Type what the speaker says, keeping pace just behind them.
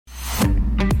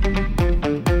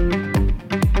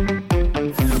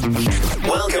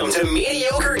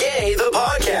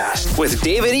with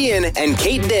David Ian and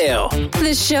Kate Dale.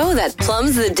 The show that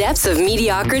plumbs the depths of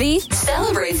mediocrity,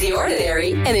 celebrates the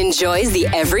ordinary, and enjoys the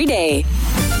everyday.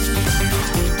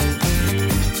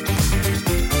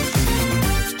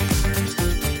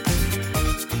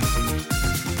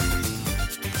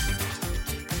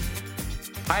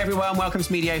 Hi everyone, welcome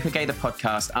to Mediocre Gay, the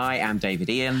podcast. I am David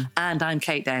Ian. And I'm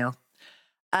Kate Dale.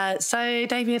 So,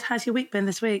 David, how's your week been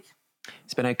this week?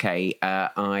 It's been okay.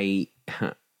 I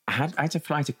had to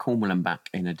fly to Cornwall and back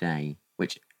in a day,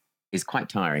 which is quite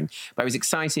tiring. But I was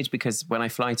excited because when I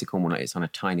fly to Cornwall, it's on a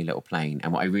tiny little plane.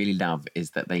 And what I really love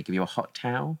is that they give you a hot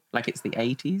towel, like it's the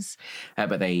 80s.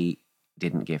 But they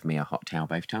didn't give me a hot towel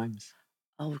both times.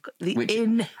 Oh, which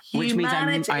means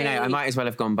I know, I might as well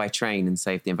have gone by train and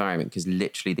saved the environment, because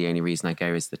literally the only reason I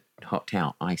go is the hot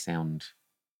towel.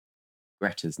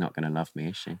 Greta's not going to love me,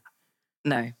 is she?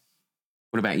 No.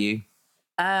 What about you?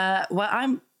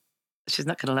 She's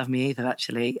not going to love me either,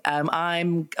 actually.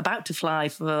 I'm about to fly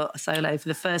for a solo for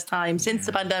the first time since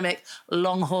the pandemic,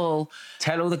 long haul.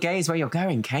 Tell all the gays where you're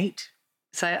going, Kate.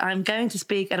 So I'm going to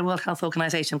speak at a World Health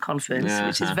Organization conference,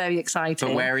 which is very exciting.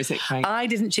 But where is it, Kate? I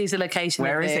didn't choose the location.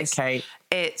 Where is it, Kate?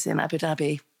 It's in Abu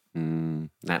Dhabi.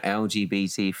 That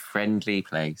LGBT-friendly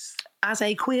place. As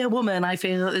a queer woman, I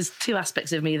feel that there's two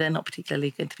aspects of me they're not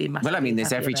particularly going to be massively. Well, I mean,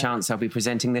 there's every chance I'll be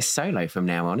presenting this solo from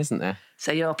now on, isn't there?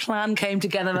 So your plan came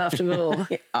together after all.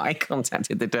 I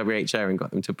contacted the WHO and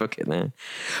got them to book it there.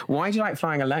 Why do you like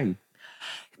flying alone?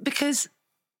 Because,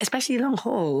 especially long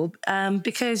haul,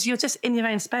 because you're just in your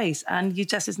own space and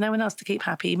there's no one else to keep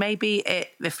happy. Maybe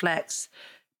it reflects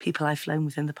people I've flown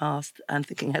with in the past and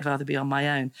thinking I'd rather be on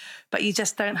my own. But you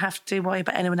just don't have to worry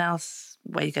about anyone else,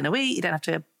 where you're going to eat. You don't have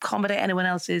to accommodate anyone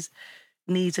else's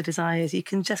needs or desires. You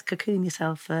can just cocoon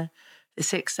yourself for the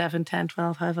 6, 7, 10,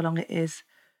 12, however long it is,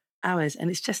 hours.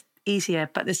 And it's just easier.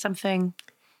 But there's something,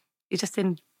 you're just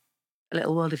in a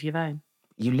little world of your own.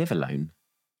 You live alone?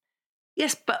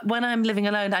 Yes, but when I'm living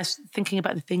alone, I'm thinking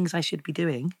about the things I should be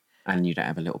doing. And you don't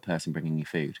have a little person bringing you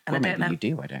food? And well, maybe you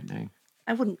do, I don't know.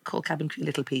 I wouldn't call cabin crew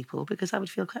little people because I would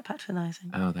feel quite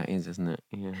patronising. Oh, that is, isn't it?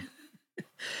 Yeah.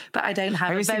 But I don't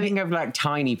have. I was thinking of like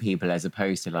tiny people as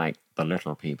opposed to like the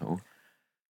little people.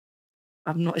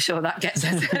 I'm not sure that gets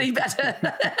us any better,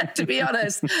 to be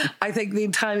honest. I think the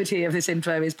entirety of this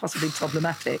intro is possibly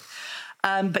problematic.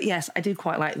 But yes, I do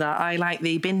quite like that. I like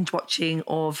the binge watching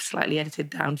of slightly edited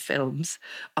down films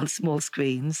on small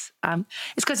screens. It's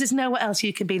because there's nowhere else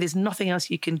you can be. There's nothing else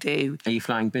you can do. Are you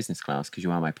flying business class? Because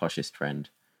you are my poshest friend.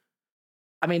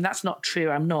 I mean, that's not true.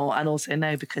 I'm not. And also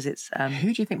no, because it's...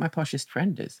 Who do you think my poshest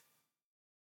friend is?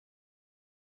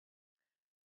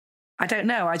 I don't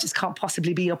know. I just can't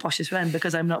possibly be your poshest friend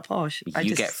because I'm not posh.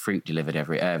 You get fruit delivered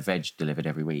veg delivered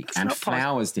every week. And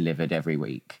flowers delivered every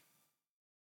week.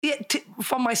 Yeah,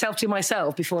 from myself to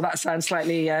myself, before that sounds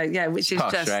slightly, which is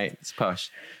posh, just... right? It's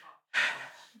posh.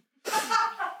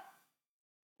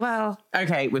 Well...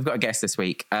 Okay, we've got a guest this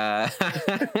week. Thanks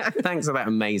for that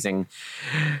amazing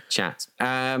chat.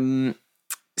 So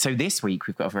this week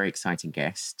we've got a very exciting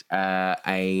guest.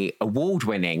 A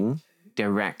award-winning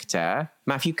director,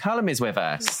 Matthew Cullum, is with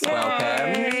us.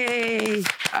 Yay!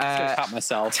 Welcome. Clap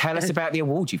myself. Tell us about the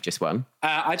award you've just won.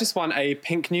 I just won a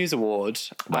Pink News Award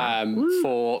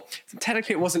for...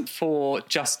 Technically, it wasn't for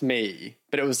just me,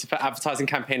 but it was for Advertising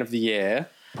Campaign of the Year.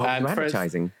 What were you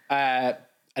advertising? A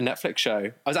Netflix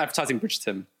show. I was advertising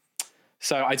Bridgerton.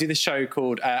 So I do this show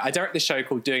called... I direct this show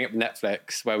called Doing It with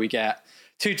Netflix, where we get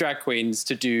 2 drag queens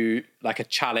to do like a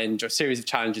challenge or a series of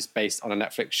challenges based on a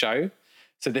Netflix show.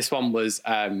 So this one was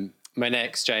Monet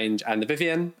Exchange and the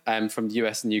Vivian from the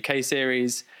US and UK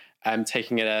series,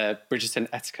 taking a Bridgerton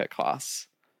etiquette class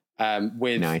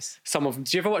with some of...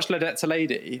 Do you ever watch Ladette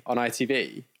Lady on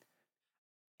ITV?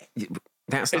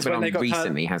 That's not been on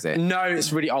recently, has it? No,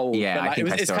 it's really old. Yeah, I think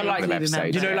it's kind of like,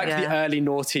 you know, like the early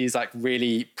noughties, like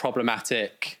really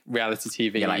problematic reality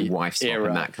TV yeah, like Wife Swap era.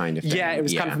 And that kind of thing. Yeah, it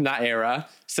was kind of from that era.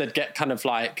 So it'd get kind of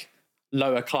like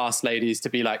lower class ladies to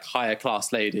be like higher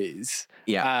class ladies.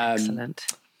 Yeah, excellent.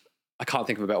 I can't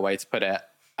think of a better way to put it.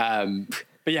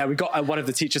 But yeah, we got one of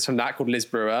the teachers from that called Liz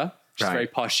Brewer. She's very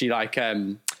posh. She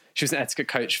she was an etiquette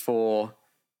coach for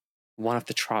one of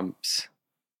the Trumps.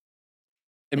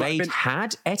 They'd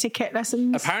had etiquette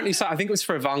lessons? Apparently so. I think it was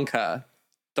for Ivanka,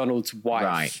 Donald's wife.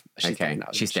 Right. She's dead now.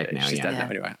 She's dead now, She's dead now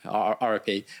anyway.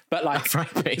 R.I.P. But like,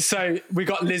 so we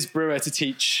got Liz Brewer to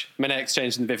teach Monet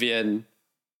Exchange and Vivian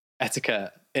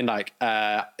etiquette in like,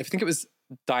 I think it was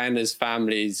Diana's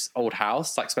family's old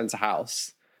house, like Spencer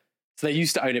House. So they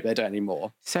used to own it, but they don't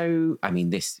anymore. So, I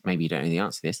mean, this, maybe you don't know the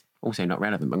answer to this, also not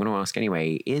relevant, but I'm going to ask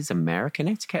anyway, is American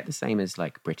etiquette the same as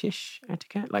like British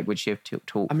etiquette? Like, would she have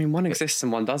taught? I mean, one exists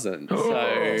and one doesn't. So...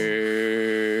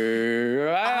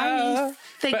 I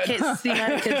think it's the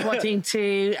Americans wanting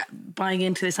to buying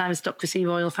into this aristocracy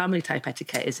royal family type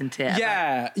etiquette, isn't it?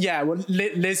 Yeah. Well,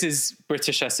 Liz is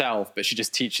British herself, but she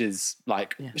just teaches,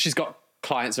 like, she's got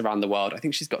clients around the world. I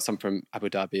think she's got some from Abu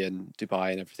Dhabi and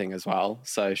Dubai and everything as well.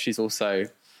 So she's also,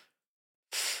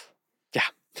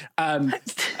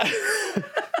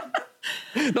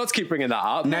 not to keep bringing that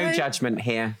up. No judgment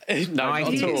here. No,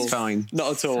 not at all. It's fine.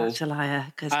 Not at all. Such a liar,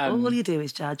 because all you do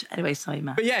is judge. Anyway, sorry,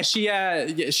 Matt. But yeah,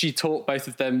 she taught both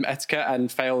of them etiquette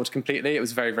and failed completely. It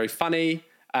was very, very funny.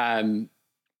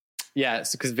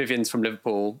 It's because Vivian's from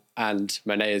Liverpool and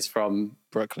Monet is from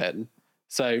Brooklyn.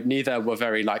 So neither were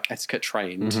very like etiquette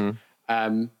trained.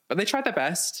 Mm-hmm. But they tried their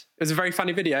best. It was a very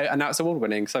funny video and now it's award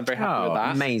winning. So I'm very happy with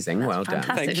that. Amazing. That's well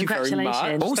fantastic. done. Thank you very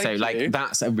much. Also,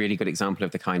 that's a really good example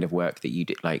of the kind of work that you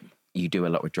do. Like, you do a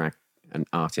lot with drag and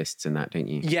artists and that, don't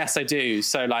you? Yes, I do.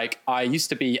 So like, I used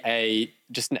to be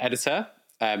just an editor.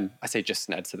 I say just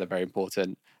an editor, they're very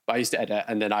important. But I used to edit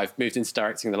and then I've moved into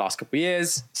directing the last couple of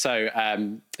years. So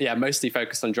mostly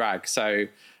focused on drag. So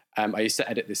I used to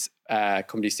edit this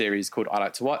comedy series called I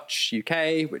Like to Watch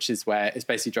UK, which is where it's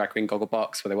basically drag queen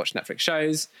Gogglebox, where they watch Netflix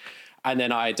shows. And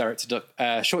then I directed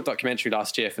a short documentary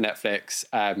last year for Netflix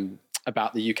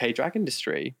about the UK drag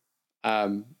industry.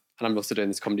 And I'm also doing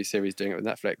this comedy series, doing it with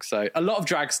Netflix. So a lot of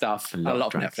drag stuff, a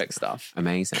lot of Netflix stuff.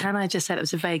 Amazing. Can I just say that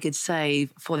was a very good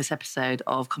save for this episode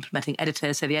of complimenting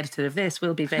editors. So the editor of this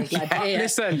will be very glad to hear.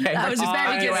 Listen, that was a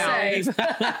very good save.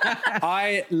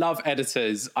 I love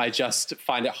editors. I just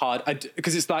find it hard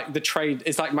because it's like the trade.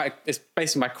 It's like it's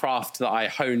basically my craft that I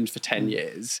honed for 10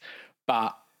 years.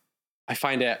 But I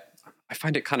find it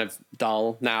kind of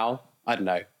dull now. I don't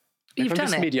know. You've I'm done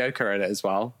just it. mediocre at it as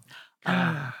well.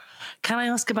 Can I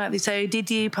ask about this? So did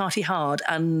you party hard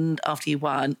and after you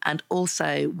won? And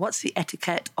also, what's the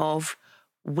etiquette of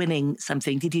winning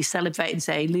something? Did you celebrate and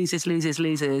say losers, losers,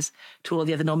 losers to all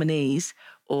the other nominees?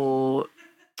 Or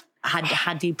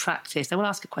had you practiced? I will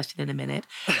ask a question in a minute.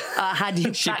 Had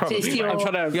you practiced your... I'm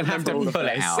trying to You'll have to pull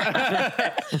it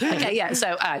out. Okay, yeah.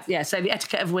 So the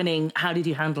etiquette of winning, how did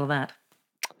you handle that?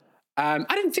 I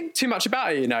didn't think too much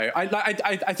about it, you know.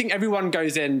 I think everyone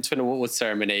goes into an awards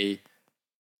ceremony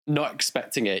not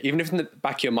expecting it, even if in the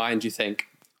back of your mind you think,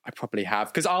 I probably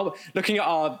have. Because looking at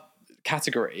our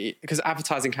category, because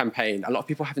advertising campaign, a lot of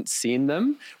people haven't seen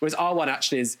them, whereas our one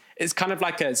actually it's kind of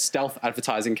like a stealth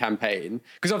advertising campaign,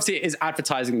 because obviously it is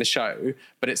advertising the show,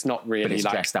 but it's not really but it's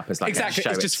like dressed up as like exactly. a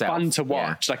show It's just itself. fun to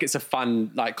watch. Yeah. Like it's a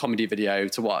fun like comedy video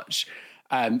to watch.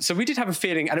 So we did have a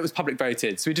feeling, and it was public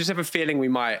voted. So we just have a feeling we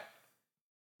might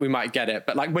get it.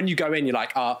 But like when you go in, you're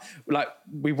like,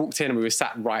 we walked in and we were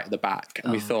sat right at the back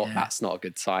and we thought, that's not a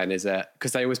good sign, is it?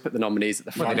 Because they always put the nominees at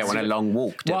the front. Well, they don't want a long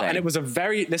walk, do they? And it was a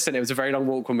very long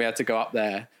walk when we had to go up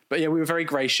there. But yeah, we were very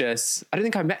gracious. I don't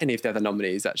think I met any of the other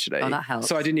nominees actually. Oh, that helps.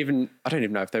 So I don't even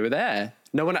know if they were there.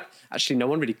 No one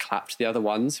really clapped the other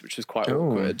ones, which was quite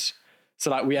awkward. So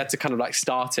like we had to kind of like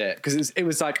start it because it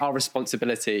was like our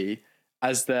responsibility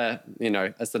as the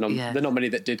nominee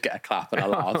that did get a clap and a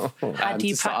laugh. Had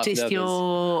you practiced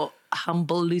your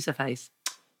humble loser face?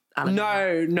 No.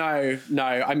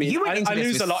 I mean, I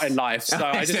lose a lot in life, so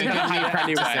I just had it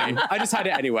anyway. I just had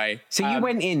it anyway. So you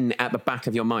went in at the back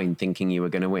of your mind thinking you were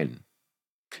going to win?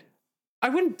 I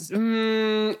wouldn't.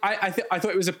 I thought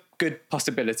it was a good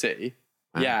possibility.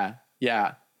 Wow.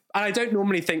 Yeah. And I don't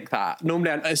normally think that.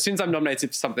 Normally, as soon as I'm nominated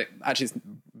for something, actually, it's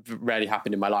rarely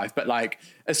happened in my life, but like,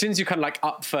 as soon as you kind of like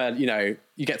up for, you know,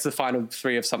 you get to the final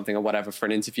 3 of something or whatever for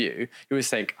an interview, you always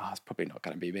think, it's probably not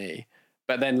going to be me.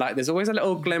 But then like, there's always a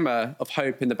little glimmer of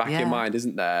hope in the back of your mind,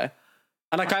 isn't there?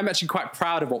 And like, I'm actually quite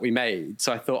proud of what we made.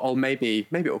 So I thought, maybe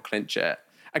it'll clinch it.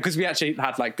 And because we actually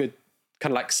had like good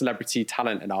kind of like celebrity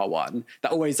talent in our one,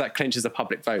 that always like clinches a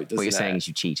public vote, doesn't it? What you're saying is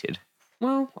you cheated.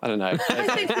 Well, I don't know.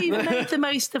 I think he made the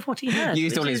most of what he had.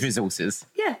 Used all his resources.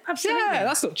 Yeah, absolutely. Yeah,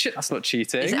 that's not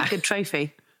cheating. Is it a good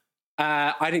trophy?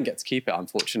 I didn't get to keep it,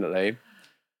 unfortunately.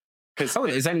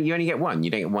 You only get one. You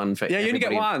don't get one for. Yeah, you only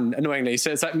get one. Annoyingly, so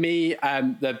it's like me,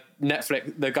 the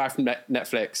guy from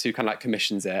Netflix who kind of like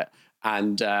commissions it,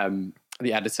 and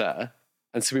the editor.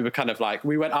 And so we were kind of like,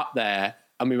 we went up there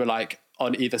and we were like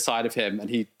on either side of him,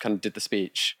 and he kind of did the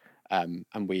speech. And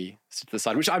we stood to the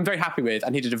side, which I'm very happy with.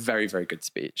 And he did a very, very good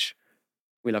speech.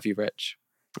 We love you, Rich.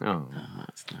 Oh,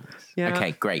 that's nice. Yeah.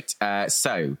 Okay, great.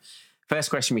 So, first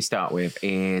question we start with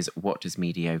is, what does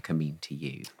mediocre mean to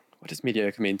you? What does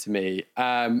mediocre mean to me?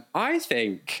 I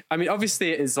mean,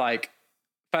 obviously it is like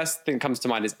first thing that comes to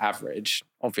mind is average,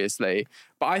 obviously.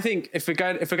 But I think if we're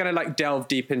going to like delve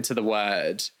deep into the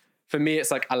word, for me,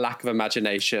 it's like a lack of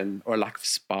imagination or a lack of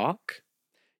spark.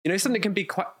 You know, something can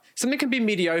be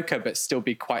mediocre but still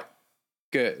be quite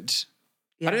good.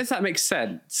 Yeah. I don't know if that makes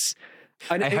sense.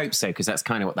 I hope so, because that's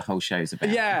kind of what the whole show's about.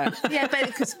 Yeah. Yeah, but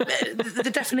because the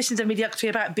definitions of mediocrity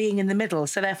are about being in the middle,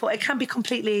 so therefore it can be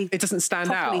completely... It doesn't stand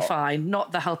properly out. fine,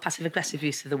 not the whole passive-aggressive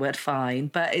use of the word fine,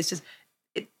 but it's just,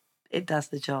 it does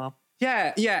the job.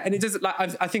 Yeah, and it does, like,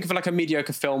 I think of like a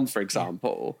mediocre film, for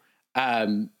example.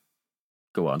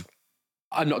 Go on.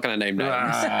 I'm not going to name names.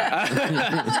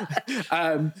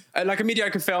 Like a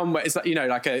mediocre film where it's like, you know,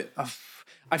 like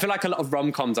I feel like a lot of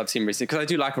rom-coms I've seen recently, because I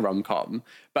do like a rom-com,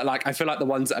 but like I feel like the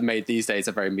ones that are made these days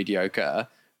are very mediocre,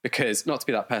 because, not to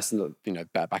be that person that, you know,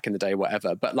 back in the day,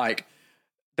 whatever, but like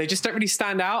they just don't really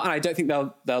stand out, and I don't think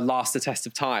they'll last the test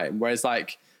of time. Whereas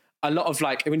like a lot of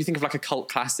like, when you think of like a cult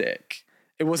classic,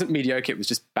 it wasn't mediocre, it was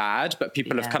just bad, but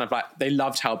people have kind of like, they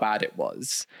loved how bad it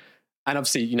was. And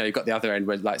obviously, you know, you've got the other end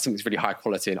where like something's really high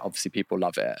quality and obviously people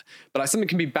love it. But like something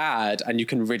can be bad and you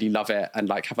can really love it and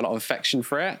like have a lot of affection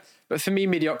for it. But for me,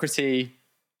 mediocrity,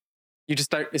 you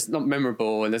just don't, it's not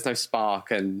memorable and there's no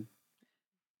spark, and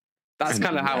that's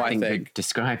kind of how I think. You're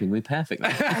describing me perfectly.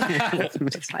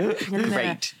 It's like,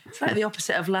 Great. It's like the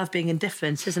opposite of love being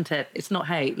indifference, isn't it? It's not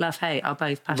hate. Love, hate are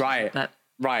both passionate.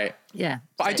 Right. Yeah.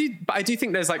 But I do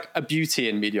think there's like a beauty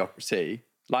in mediocrity.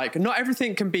 Like, not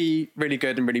everything can be really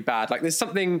good and really bad. Like, there's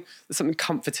something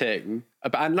comforting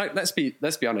about, and like, let's be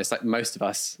honest, like most of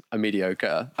us are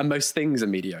mediocre and most things are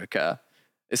mediocre.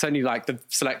 It's only like the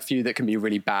select few that can be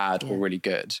really bad or really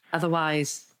good.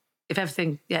 Otherwise, if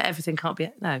everything can be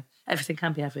average. Everything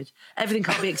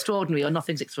can't be extraordinary, or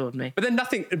nothing's extraordinary. But then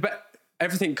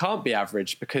everything can't be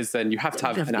average, because then you have to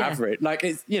have an average. Like,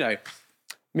 it's, you know,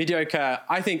 mediocre.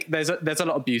 I think there's a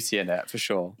lot of beauty in it, for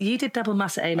sure. You did double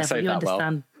maths at A-level. You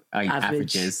understand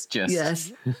averages, just...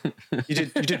 Yes. You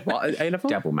did what at A-level?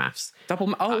 Double maths.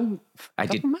 I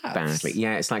did maths. badly.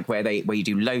 Yeah, it's like where you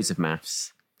do loads of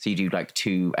maths. So you do like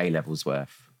 2 A-levels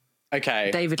worth.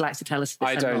 Okay. David likes to tell us this.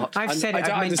 I don't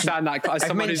understand that. As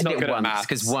someone who's not good at maths.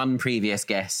 Because one previous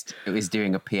guest was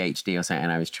doing a PhD or something,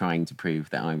 and I was trying to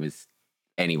prove that I was...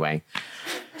 Anyway.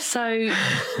 So...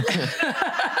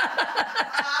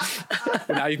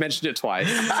 Now you've mentioned it twice,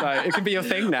 so it can be your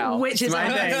thing now. Which is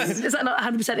is that not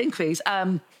 100% increase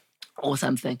or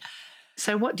something?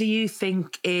 So what do you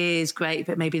think is great,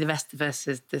 but maybe the rest of us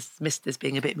is dismissed as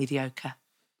being a bit mediocre?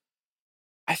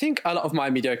 I think a lot of my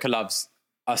mediocre loves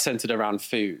are centered around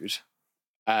food.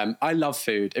 I love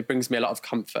food. It brings me a lot of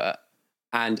comfort,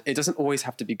 and it doesn't always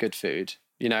have to be good food,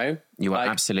 you know? You are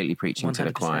absolutely preaching 100%. To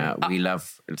the choir. We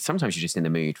love... Sometimes you're just in the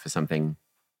mood for something...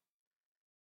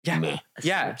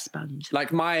 Yeah. Sponge.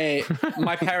 Like my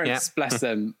parents, bless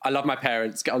them. I love my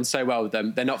parents, get on so well with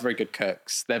them. They're not very good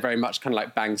cooks. They're very much kind of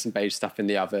like bang some beige stuff in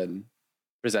the oven,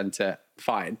 present it,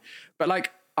 fine. But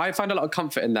like, I find a lot of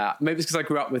comfort in that. Maybe it's because I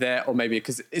grew up with it, or maybe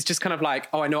because it's just kind of like,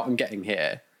 oh, I know what I'm getting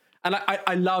here. And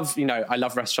I love, you know, I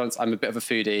love restaurants. I'm a bit of a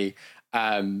foodie.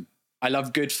 I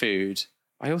love good food.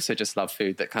 I also just love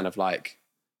food that kind of like...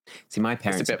 See, my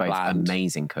parents are both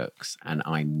amazing cooks and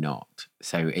I'm not.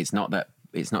 So it's not that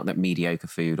mediocre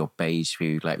food or beige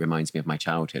food like reminds me of my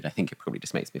childhood. I think it probably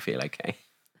just makes me feel okay.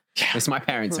 Because my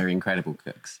parents are incredible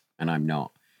cooks and I'm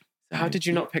not. So, how did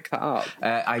you not pick that up?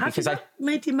 Because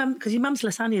your mum's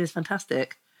lasagna is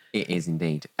fantastic. It is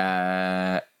indeed.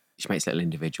 She makes little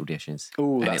individual dishes.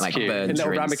 Oh, that's cute. Burns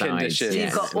little ramekin dishes. So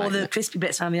you've got all the crispy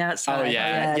bits on the outside. Oh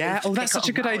yeah. Oh, that's such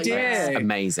a good idea. That's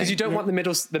amazing. Because you don't want the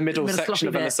middle section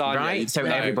of a lasagna, right? So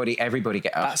everybody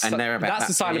get up, and they're about. That's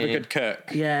the sign of a good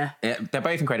cook. Yeah, they're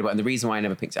both incredible, and the reason why I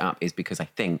never picked it up is because I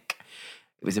think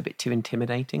it was a bit too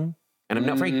intimidating, and I'm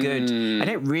not very good. I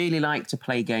don't really like to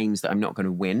play games that I'm not going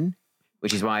to win,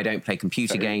 which is why I don't play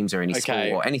computer games or any sport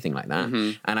or anything like that.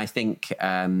 Mm-hmm. And I think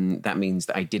that means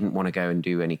that I didn't want to go and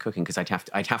do any cooking, because I'd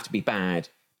have to be bad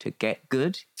to get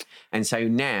good. And so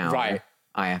now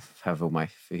I have all my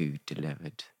food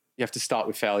delivered. You have to start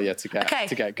with failure to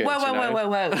get good.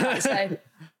 Whoa. So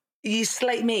you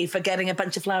slate me for getting a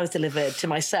bunch of flowers delivered to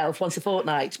myself once a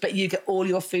fortnight, but you get all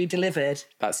your food delivered.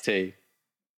 That's tea.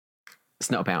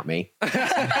 It's not about me.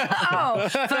 Oh,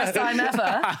 first time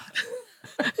ever.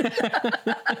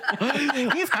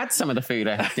 You've had some of the food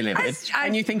I have delivered,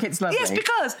 and you think it's lovely. Yes,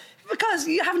 because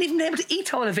you haven't even been able to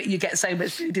eat all of it. You get so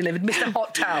much food delivered, Mr.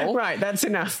 Hot Towel. Right, that's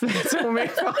enough. Let's all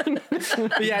move on.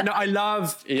 But yeah, no, I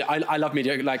love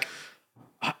mediocre. Like,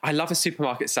 I love a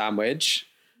supermarket sandwich.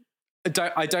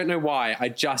 I don't know why. I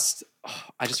just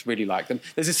really like them.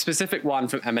 There's a specific one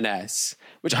from M&S,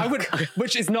 which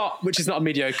which is not a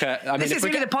mediocre. I mean, This is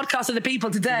really the podcast of the people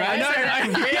today. I know,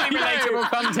 Really relatable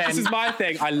content. This is my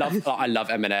thing. I love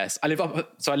M&S. I live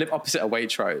opposite a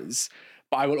Waitrose,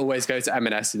 but I will always go to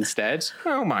M&S instead.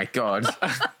 Oh my God.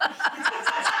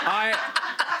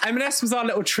 M&S was our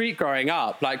little treat growing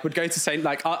up. Like, we'd go to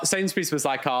Sainsbury's was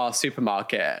like our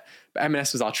supermarket, but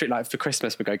M&S was our treat. Like, for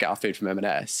Christmas, we'd go get our food from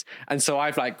M&S. And so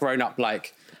I've like grown up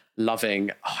like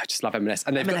loving. Oh, I just love M&S,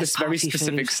 and they've got this very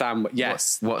specific sandwich.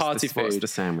 Yes, what's food. What's the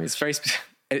sandwich? It's very.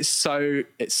 It's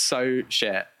so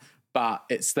shit, but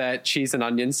it's their cheese and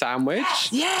onion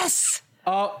sandwich. Yes.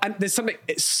 Oh, and there's something.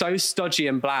 It's so stodgy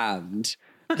and bland.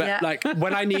 But like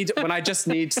when I just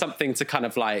need something to kind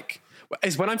of like.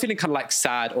 Is when I'm feeling kind of like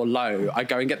sad or low, I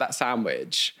go and get that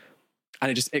sandwich,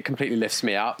 and it completely lifts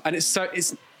me up. And it's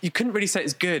you couldn't really say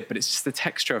it's good, but it's just the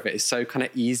texture of it is so kind of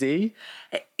easy.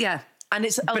 Yeah, and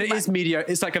it is mediocre.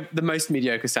 It's like the most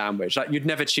mediocre sandwich. Like, you'd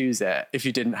never choose it if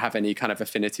you didn't have any kind of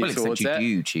affinity towards it.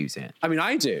 You do choose it. I mean,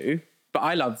 I do, but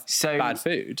I love bad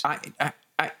food.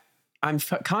 I'm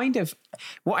kind of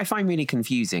what I find really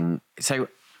confusing. So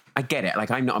I get it.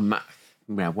 Like, I'm not a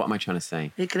well, what am I trying to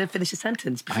say? You're going to finish a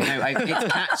sentence. I know,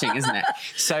 it's catching, isn't it?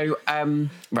 So,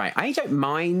 right, I don't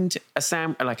mind a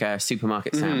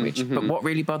supermarket sandwich, but what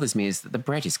really bothers me is that the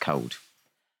bread is cold.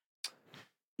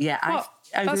 Yeah, I've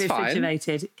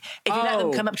over-refrigerated. If you let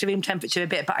them come up to room temperature a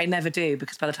bit, but I never do,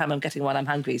 because by the time I'm getting one, I'm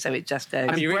hungry, so it just goes.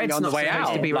 And you're eating on the way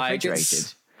out. To be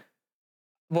refrigerated.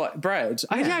 What, bread?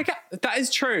 Yeah. I get, that is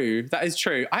true. That is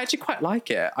true. I actually quite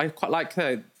like it. I quite like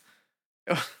the...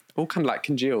 all kind of like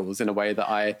congeals in a way that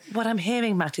I... What I'm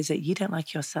hearing, Matt, is that you don't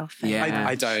like yourself. Yeah.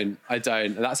 I don't.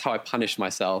 And that's how I punish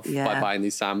myself by buying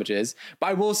these sandwiches. But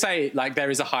I will say, like, there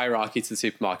is a hierarchy to the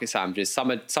supermarket sandwiches.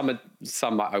 Some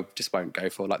I just won't go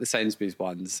for. Like the Sainsbury's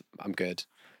ones, I'm good.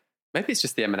 Maybe it's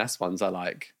just the M&S ones I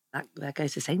like. There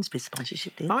goes the Sainsbury's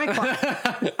sponsorship deal.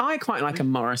 I quite like a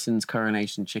Morrison's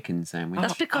Coronation Chicken sandwich.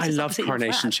 That's because I it's love opposite your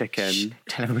Coronation flat. Chicken.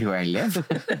 Tell everybody where I live.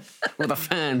 All the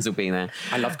fans will be there.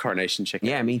 I love Coronation Chicken.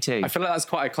 Yeah, me too. I feel like that's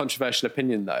quite a controversial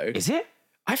opinion, though. Is it?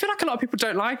 I feel like a lot of people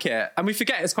don't like it, and we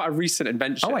forget it's quite a recent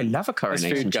invention. Oh, I love a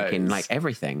Coronation Chicken, like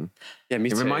everything. Yeah,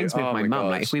 me too. It reminds me of my mum. God.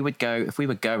 Like, if we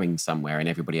were going somewhere and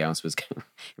everybody else was going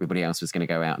to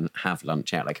go out and have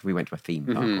lunch out, like if we went to a theme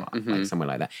park, like somewhere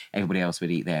like that, everybody else would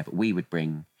eat there, but we would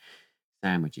bring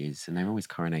sandwiches, and they were always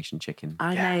Coronation Chicken.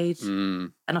 I made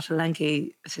an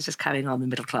Ottolenghi. This is just carrying on the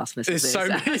middle classness. It's so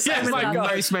my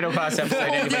God. Most middle class episode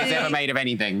anybody's ever made of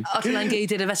anything. Ottolenghi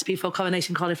did a recipe for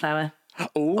Coronation cauliflower.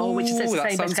 Which is the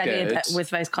same as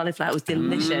with roast cauliflower. It was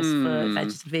delicious for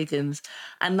veggies and vegans.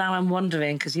 And now I'm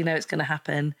wondering, because you know it's going to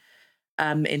happen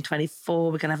in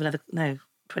 24. We're going to have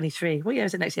 23. What year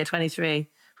is it next year? 23.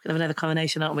 We're going to have another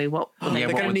coronation, aren't we? What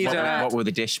will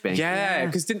the dish be? Yeah,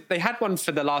 because they had one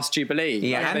for the last Jubilee.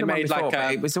 Yeah, they made before,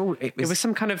 like it was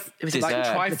some kind of dessert,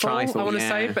 like trifle, I want to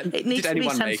say, but it needs to be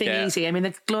something easy. I mean,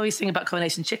 the glorious thing about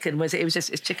Coronation Chicken was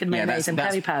it's chicken mayonnaise and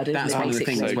curry powder. That's one of the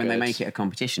things so when they make it a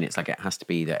competition. It's like it has to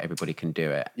be that everybody can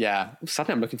do it. Yeah,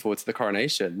 suddenly I'm looking forward to the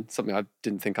coronation. Something I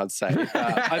didn't think I'd say.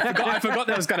 I forgot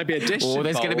there was going to be a dish. Or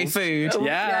there's going to be food.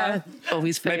 Yeah,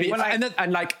 always food. Maybe,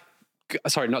 and like.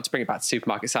 Sorry, not to bring it back to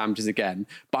supermarket sandwiches again,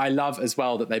 but I love as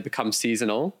well that they become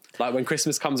seasonal. Like when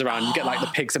Christmas comes around, you get like the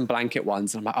pigs and blanket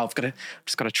ones, and I'm like, I've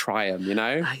just got to try them, you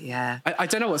know? Yeah. I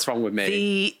don't know what's wrong with me.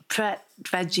 The Pret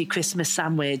veggie Christmas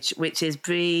sandwich, which is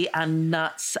brie and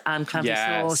nuts and cranberry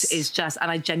sauce, is just,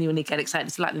 and I genuinely get excited.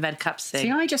 It's like the red cups thing.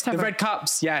 See, I just have the red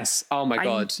cups, yes. Oh my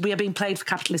God. We are being played for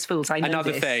capitalist fools. I know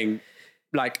Another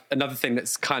thing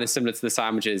that's kind of similar to the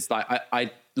sandwiches, like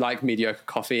I like mediocre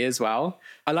coffee as well.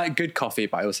 I like good coffee,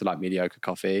 but I also like mediocre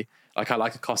coffee. Like I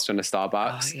like a Costa and a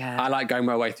Starbucks. Oh, yeah. I like going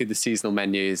my way through the seasonal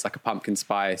menus, like a pumpkin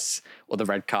spice or the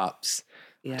red cups.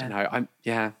 Yeah. I don't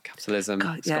know. Capitalism.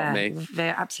 It's got me.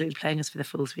 They're absolutely playing us for the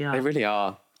fools we are. They really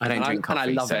are. I don't drink coffee.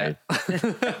 And I love it.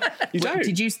 You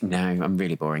don't? No, I'm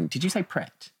really boring. Did you say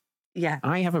Pret? Yeah.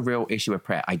 I have a real issue with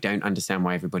Pret. I don't understand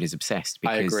why everybody's obsessed.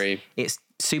 Because I agree. It's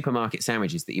supermarket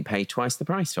sandwiches that you pay twice the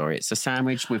price for. It's a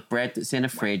sandwich with bread that's in a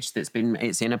fridge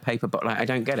it's in a paper bottle. Like, I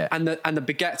don't get it. And the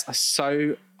baguettes are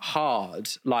so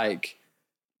hard. Like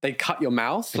they cut your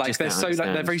mouth. Like they're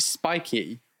they're very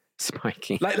spiky.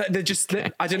 Like they're just,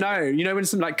 I don't know. You know when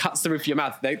something like cuts the roof of your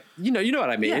mouth, you know what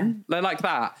I mean? Yeah. They're like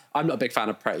that. I'm not a big fan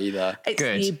of Pret either.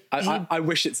 Good. I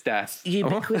wish it's death.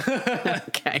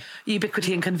 Okay.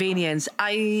 Ubiquity and convenience.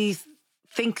 I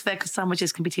think their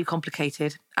sandwiches can be too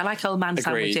complicated. I like old man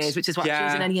sandwiches, which is what cheese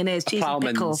and onion is. Cheese and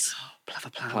pickle.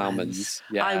 Ploughman's.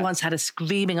 Yeah. I once had a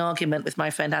screaming argument with my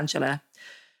friend Angela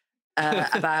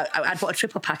I'd bought a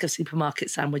triple pack of supermarket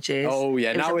sandwiches. Oh,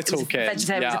 yeah, It now was we're talking.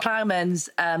 Vegetarian, it was a ploughman's,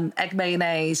 egg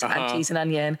mayonnaise and cheese and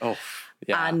onion. Oh,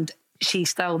 yeah. And she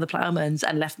stole the ploughman's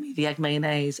and left me the egg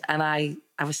mayonnaise. And I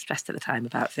was stressed at the time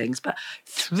about things, but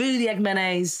threw the egg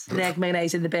mayonnaise in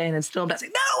the bin and stormed out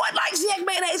saying, no one likes the egg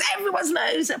mayonnaise. Everyone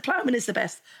knows that ploughman is the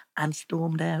best. And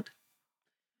stormed out.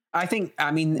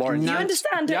 Warren, You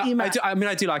understand, don't you, Matt? I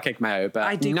do like egg mayo, but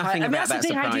I do nothing quite, about that's that the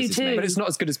thing I do surprises too. me. but it's not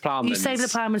as good as Ploughman's. You save the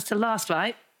ploughman's to last,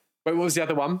 right? Wait, what was the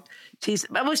other one? Cheese.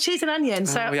 Well, it was cheese and onion.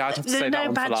 So Oh, yeah, I'd have to there's save that no one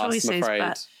for bad last, I'm choices.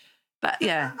 afraid. But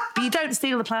yeah, but you don't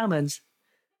steal the ploughman's.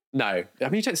 No, I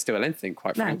mean, you don't steal anything,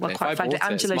 quite No, frankly. well, If quite I frankly, bought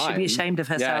it, it's Angela should be mine. ashamed of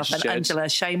Yeah, herself. she And should. Angela,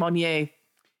 shame on you.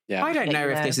 Yeah. I don't know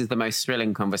if Yeah. this is the most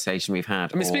thrilling conversation we've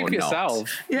had. I mean, speak or for not.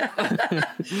 yourself.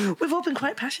 Yeah, we've all been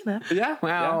quite passionate. Yeah.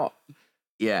 Well,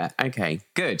 yeah, okay,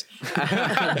 good.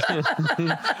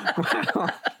 Well,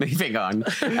 moving on.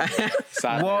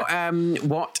 Sadly.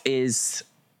 What is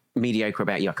mediocre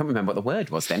about you? I can't remember what the word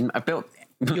was then. I built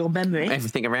Your memory.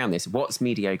 everything around this. What's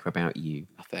mediocre about you?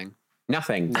 Nothing.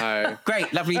 Nothing. No.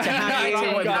 Great, lovely to have you.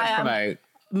 What would you like to promote?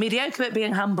 Mediocre at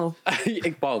being humble.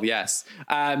 Well, yes.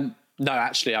 No,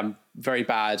 actually, I'm very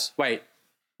bad. Wait.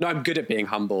 No, I'm good at being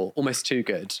humble. Almost too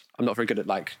good. I'm not very good at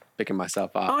picking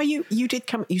myself up. Oh, you did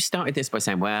come. You started this by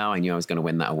saying, "Well, I knew I was going to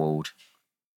win that award."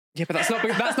 Yeah, but that's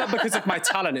not because of my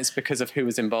talent. It's because of who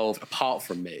was involved apart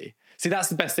from me. See, that's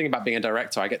the best thing about being a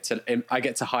director. I get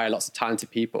to hire lots of talented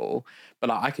people, but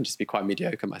I can just be quite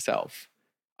mediocre myself.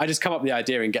 I just come up with the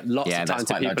idea and get lots Yeah, of that's talented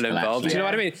quite people logical, involved. actually. Do you know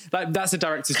what I mean? Like, that's a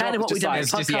director's Kind job. of what we just do like- in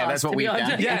It's this just- yeah, podcast, that's what to be we've done.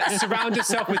 honest. Yeah, surround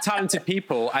yourself with talented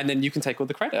people, and then you can take all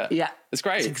the credit. Yeah. It's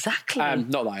great. Exactly.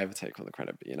 Not that I ever take all the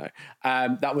credit,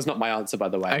 but that was not my answer, by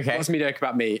the way. Okay. What's mediocre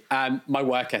about me? My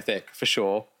work ethic, for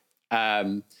sure. Are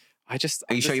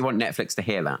you sure you want Netflix to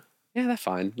hear that? Yeah, they're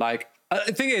fine.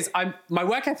 The thing is, my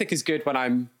work ethic is good when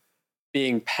I'm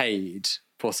being paid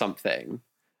for something.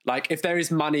 Like, if there is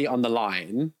money on the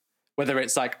line, whether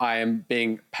it's I am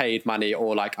being paid money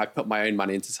or I put my own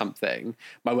money into something,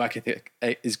 my work ethic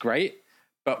is great.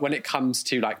 But when it comes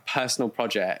to personal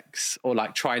projects or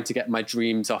trying to get my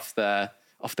dreams off the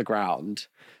ground,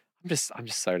 I'm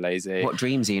just so lazy. What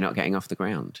dreams are you not getting off the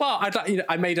ground? Well,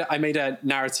 I made a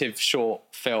narrative short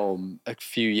film a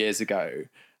few years ago,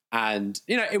 and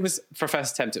it was, for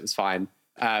first attempt it was fine,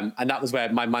 and that was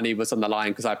where my money was on the line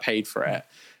because I paid for it,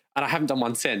 and I haven't done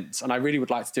one since, and I really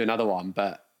would like to do another one,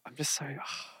 but I'm just so.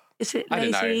 Is it I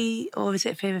don't know. lazy or is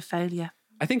it fear of failure?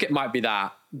 I think it might be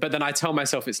that, but then I tell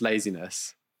myself it's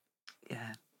laziness.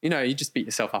 Yeah. You just beat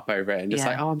yourself up over it and just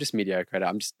Yeah. I'm just mediocre at it.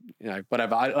 I'm just,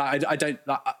 whatever. I don't,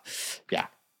 yeah.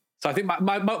 So I think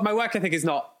my work ethic is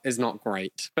not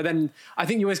great. But then I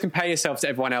think you always compare yourself to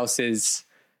everyone else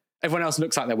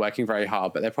looks like they're working very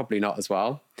hard, but they're probably not as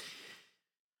well.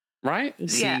 Right?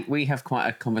 See, we have quite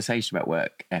a conversation about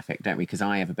work ethic, don't we? Because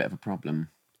I have a bit of a problem.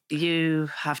 You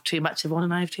have too much of one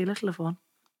and I have too little of one.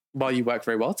 Well, you work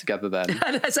very well together then.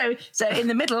 So in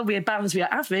the middle, we are balanced. We are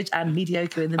average and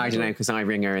mediocre in the middle. I don't know, because I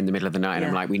ring her in the middle of the night and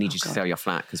I'm Yeah. like, we need Oh, you to God. sell your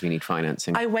flat because we need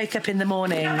financing. I wake up in the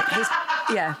morning.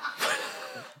 Yeah.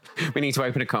 We need to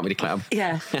open a comedy club.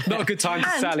 Yeah. Not a good time to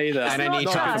And sell either. And I Not need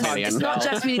just- 12 million. It's not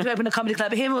just we need to open a comedy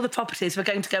club. Here are all the properties we're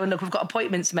going to go and look. We've got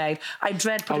appointments made. I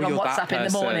dread putting on you're that WhatsApp in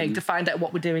the morning person. to find out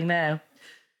what we're doing now.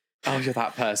 Oh, you're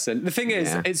that person. The thing is,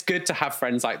 Yeah. it's good to have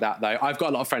friends like that, though. I've got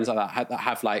a lot of friends like that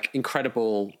have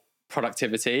incredible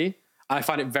productivity. I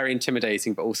find it very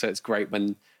intimidating, but also it's great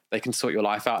when they can sort your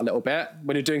life out a little bit.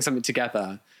 When you're doing something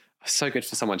together, it's so good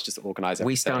for someone to just organise everything.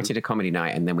 We started a comedy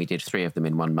night and then we did 3 of them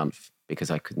in 1 month because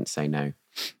I couldn't say no.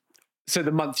 So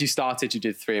the month you started, you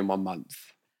did 3 in 1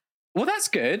 month. Well, that's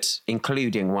good.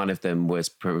 Including one of them was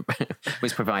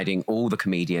was providing all the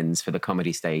comedians for the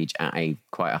comedy stage at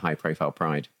quite a high profile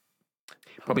Pride.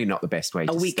 Probably not the best way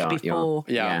to A week start before.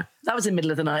 Yeah. That was in the middle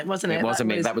of the night, wasn't it?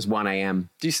 That was 1 a.m.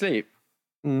 Do you sleep?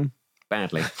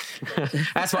 Badly.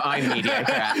 That's what I'm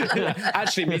mediocre at.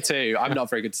 Actually, me too. I'm not a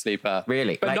very good sleeper.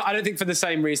 Really? But Like- I don't think for the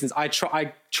same reasons. I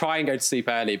try and go to sleep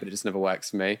early, but it just never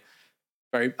works for me.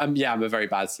 I'm a very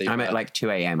bad sleeper. I'm at 2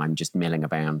 a.m. I'm just milling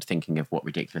around thinking of what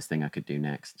ridiculous thing I could do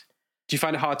next. Do you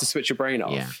find it hard to switch your brain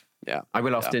off? Yeah. Yeah. I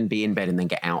will often be in bed and then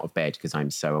get out of bed because I'm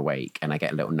so awake and I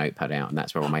get a little notepad out and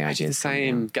that's where all my I do ideas the come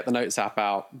same. down. Get the notes app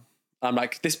out. I'm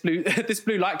like, this blue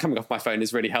light coming off my phone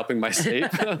is really helping my sleep.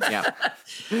 Yeah.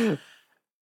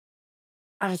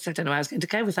 I don't know where I was going to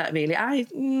go with that, really.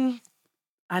 I'm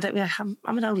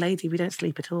an old lady. We don't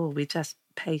sleep at all. We just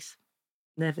pace.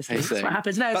 nervously. Pacing. That's what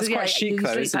happens. No, That's so, quite chic you though,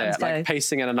 street isn't pants it? Like go.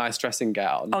 pacing in a nice dressing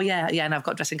gown. Oh yeah, and I've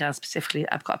got dressing gown specifically.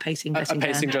 I've got a pacing dressing A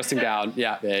pacing gown. dressing gown.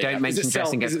 Yeah. Don't mention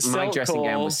dressing gowns. My dressing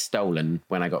gown was stolen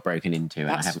when I got broken into,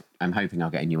 and I'm hoping I'll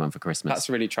get a new one for Christmas. That's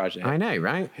really tragic. I know,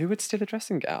 right? Who would steal a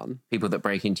dressing gown? People that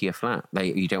break into your flat.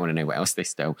 You don't want to know what else they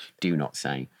stole. Do not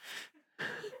say.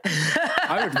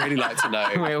 I would really like to know.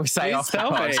 We'll say Please off the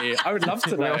tell pod. me. I would love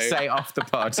to know. We'll say off the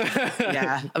pod.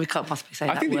 Yeah, we can't possibly say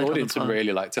that. I think the word on audience would pod.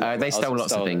 really like to know. They what stole else was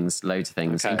lots of stolen. things, loads of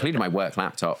things, Okay. including my work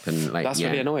laptop and like. That's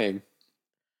really annoying.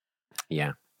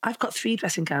 Yeah. I've got 3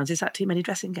 dressing gowns. Is that too many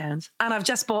dressing gowns? And I've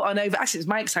just bought actually, it's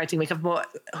my exciting week. I've bought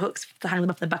hooks to hang them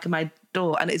up in the back of my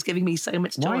door, and it's giving me so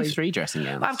much joy. Why 3 dressing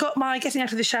gowns? I've got my getting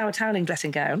out of the shower toweling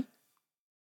dressing gown.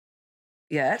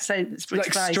 Yeah, so it's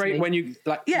Like straight when you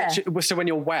like. Yeah. So when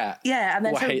you're wet. Yeah, and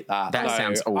then I hate that. That No,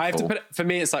 sounds I have to awful. put it, for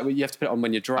me, it's like you have to put it on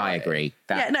when you're dry. I agree.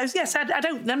 Yeah, no, yes, I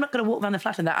don't. I'm not going to walk around the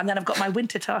flat in that. And then I've got my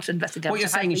winter tartan dressing gown. What you're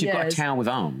which I've saying had is for you've got a years. towel with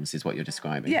arms, is what you're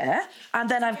describing. Yeah, and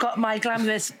then I've got my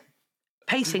glamorous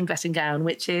pacing dressing gown,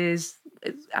 which is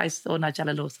I saw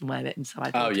Nigella Lawson wear it, and so I.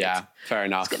 Oh bought yeah, it. fair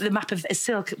enough. It's got the map of it's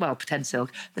silk, well, pretend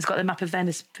silk. It's got the map of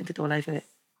Venice printed all over it.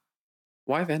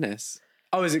 Why Venice?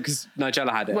 Oh, is it because Nigella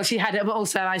had it? Well, she had it, but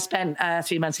also I spent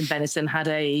 3 months in Venice and had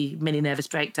a mini nervous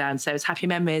breakdown, so it's happy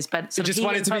memories. But You just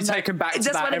wanted to be taken back to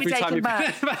that every time you put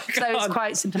it back So it's on.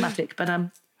 quite symptomatic. But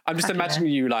I'm just happy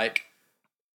imagining you like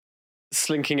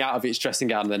slinking out of each dressing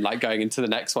gown and then like going into the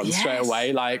next one straight Yes.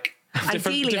 away, like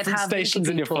Ideally, I'd different have stations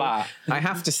in your people. flat. I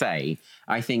have to say,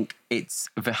 I think it's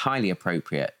highly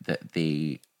appropriate that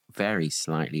the very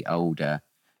slightly older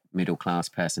middle-class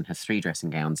person has 3 dressing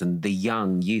gowns and the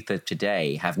young youth of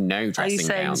today have no Are you dressing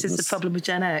saying gowns. this is the problem with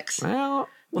Gen X? Well,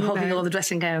 We're you hogging know. all the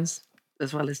dressing gowns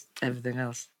as well as everything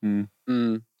else. I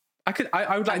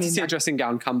would like to see a dressing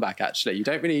gown comeback. Actually, you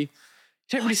don't really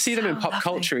see them in pop lovely.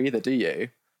 culture either, do you?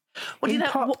 Well, in you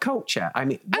know, pop culture, I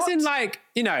mean, As what? in, like,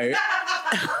 you know,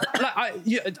 like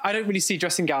I don't really see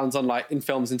dressing gowns on like in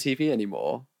films and TV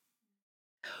anymore.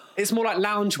 It's more like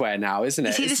loungewear now, isn't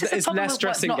it? see, this is it's the problem less with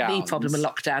dressing not gowns. the problem with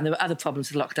lockdown. There were other problems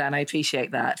with lockdown. I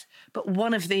appreciate that. But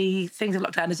one of the things of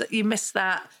lockdown is that you miss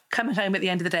that coming home at the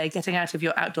end of the day, getting out of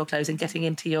your outdoor clothes and getting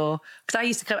into your... Because I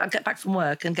used to I'd get back from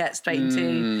work and get straight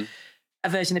into a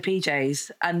version of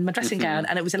PJs and my dressing gown.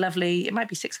 And it was a lovely... It might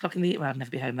be 6 o'clock in the... Well, I'd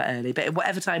never be home that early, but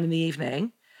whatever time in the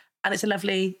evening. And it's a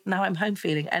lovely, now I'm home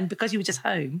feeling. And because you were just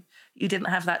home, you didn't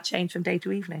have that change from day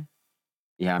to evening.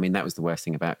 Yeah, I mean, that was the worst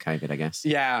thing about COVID, I guess.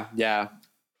 Yeah.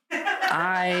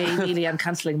 I really am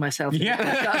cancelling myself. I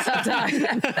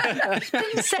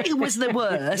didn't say it was the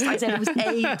worst. I said it was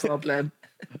a problem.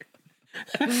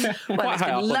 Well, it's high up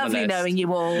been on the lovely list. knowing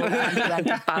you all. And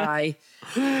goodbye.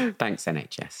 Thanks,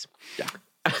 NHS. Yeah.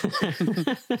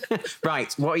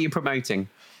 Right, what are you promoting?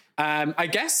 I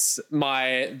guess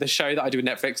the show that I do with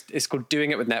Netflix is called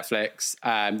Doing It with Netflix.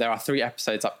 There are 3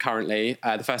 episodes up currently.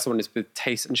 The first one is with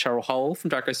Tace and Cheryl Hole from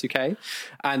Drag Race UK,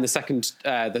 and the second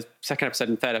episode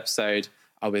and third episode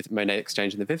are with Monet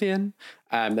Exchange and the Vivian.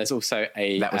 There's also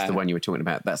That was the one you were talking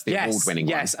about. That's the award-winning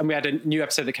one. Yes, and we had a new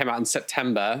episode that came out in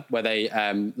September where they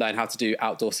learn how to do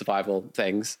outdoor survival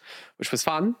things, which was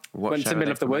fun. What Went to show the middle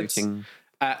are of the they woods. promoting?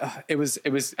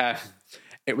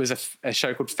 It was a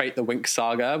show called Fate the Winx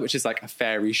Saga, which is like a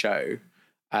fairy show.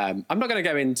 I'm not going to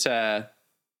go into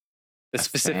the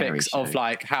specifics fairy of show.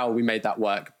 like how we made that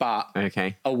work, but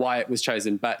Okay. or why it was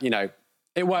chosen. But you know,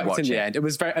 it worked Watch in the it. end. It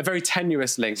was a very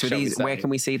tenuous link. So shall we these, say. where can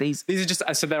we see these? These are just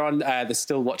so they're on the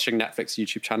Still Watching Netflix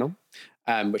YouTube channel,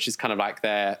 which is kind of like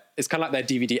their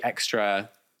DVD extra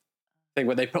thing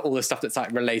where they put all the stuff that's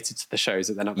like related to the shows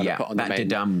that they're not going to Yeah, put on the that main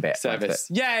da-dum bit, service.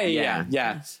 like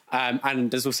Yeah. And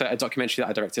there's also a documentary that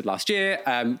I directed last year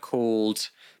called,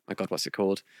 my God, what's it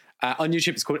called? On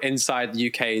YouTube, it's called Inside the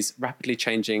UK's Rapidly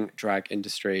Changing Drag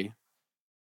Industry.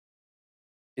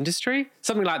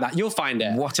 Something like that. You'll find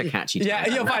it. What a catchy Yeah,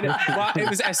 title. you'll find it. Well, it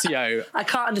was SEO. I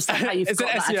can't understand how you've It's an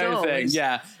got that at SEO all. thing,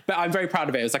 yeah. But I'm very proud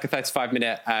of it. It was like a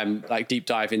 35-minute like deep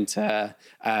dive into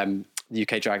the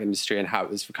UK drag industry and how it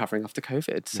was recovering after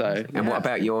COVID. So, And what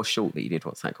about your short that you did?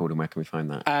 What's that called and where can we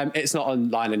find that? it's not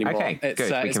online anymore. Okay, It's,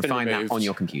 good. We it's can been find removed. that on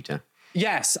your computer.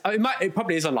 Yes, it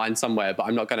probably is online somewhere, but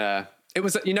I'm not gonna. It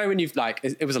was, you know, when you've like,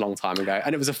 it was a long time ago,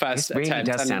 and it was a first It really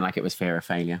attempt. does and sound like it was fear of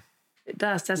failure. It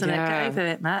does, doesn't it? Yeah. Get over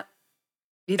it, Matt.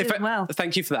 You did well.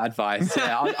 Thank you for that advice.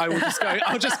 Yeah, I will just go.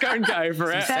 I'll just go and get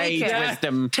over it. Take Sage it.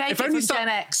 wisdom. Take it from Gen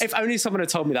X. If only someone had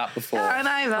told me that before. I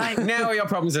know, right? Now your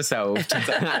problems are solved.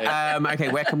 Okay,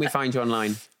 where can we find you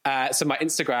online? So my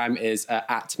Instagram is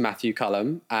at Matthew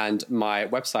Cullum, and my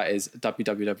website is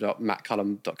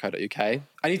www.mattcullum.co.uk.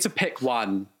 I need to pick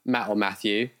one, Matt or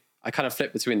Matthew. I kind of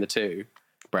flip between the two.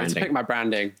 Branding. To pick my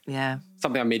branding. Yeah.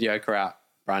 Something I'm mediocre at.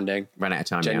 Branding. Run out of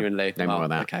time. Genuinely. No more of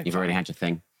that. Okay, You've already had your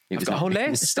thing. I've got a whole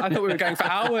list. I thought we were going for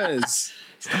hours.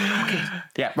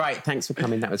 Yeah, right. Thanks for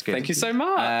coming. That was good. Thank you so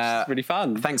much. It's really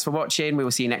fun. Thanks for watching. We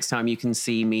will see you next time. You can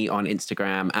see me on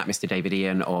Instagram at Mr. David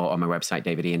Ian or on my website,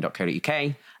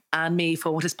 davidian.co.uk. And me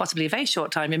for what is possibly a very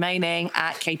short time remaining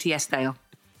at KTS Dale.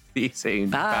 See you soon.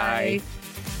 Bye. Bye.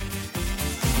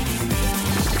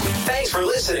 Thanks for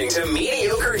listening to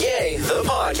Mediocre Gay, the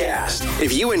podcast.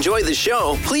 If you enjoyed the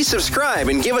show, please subscribe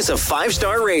and give us a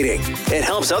 5-star rating. It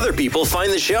helps other people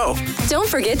find the show. Don't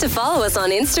forget to follow us on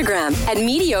Instagram at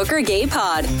Mediocre Gay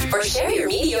Pod or share your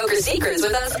mediocre secrets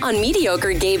with us on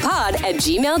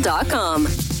mediocregaypod@gmail.com.